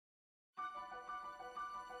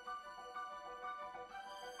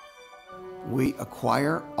We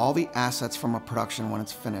acquire all the assets from a production when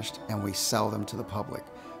it's finished, and we sell them to the public.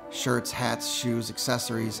 Shirts, hats, shoes,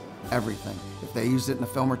 accessories, everything. If they used it in a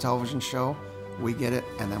film or television show, we get it,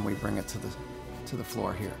 and then we bring it to the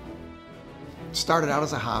floor here. Started out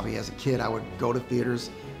as a hobby. As a kid, I would go to theaters,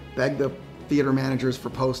 beg the theater managers for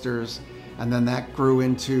posters, and then that grew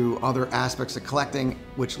into other aspects of collecting,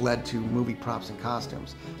 which led to movie props and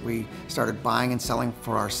costumes. We started buying and selling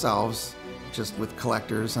for ourselves, just with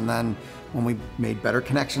collectors, and then when we made better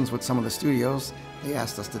connections with some of the studios, they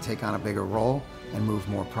asked us to take on a bigger role and move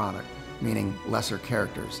more product, meaning lesser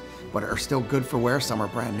characters, but are still good for wear. Some are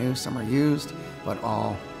brand new, some are used, but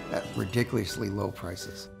all at ridiculously low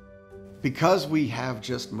prices. Because we have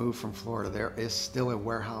just moved from Florida, there is still a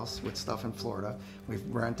warehouse with stuff in Florida. We're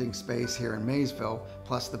renting space here in Maysville,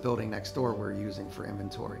 plus the building next door we're using for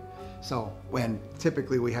inventory. So when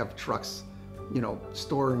typically we have trucks,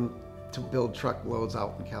 storing to build truckloads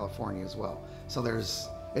out in California as well. So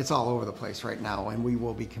it's all over the place right now, and we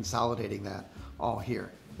will be consolidating that all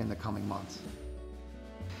here in the coming months.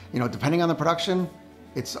 Depending on the production,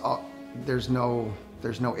 there's no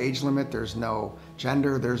age limit, there's no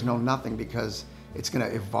gender, there's no nothing, because it's going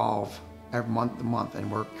to evolve every month to month,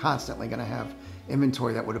 and we're constantly going to have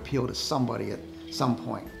inventory that would appeal to somebody at some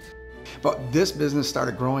point. But this business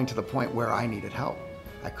started growing to the point where I needed help.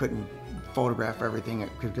 I couldn't photograph everything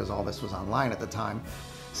because all this was online at the time.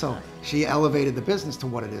 So she elevated the business to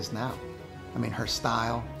what it is now. I mean, her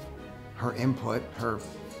style, her input, her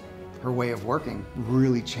way of working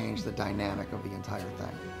really changed the dynamic of the entire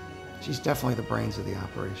thing. She's definitely the brains of the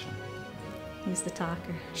operation. He's the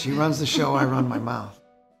talker. She runs the show, I run my mouth.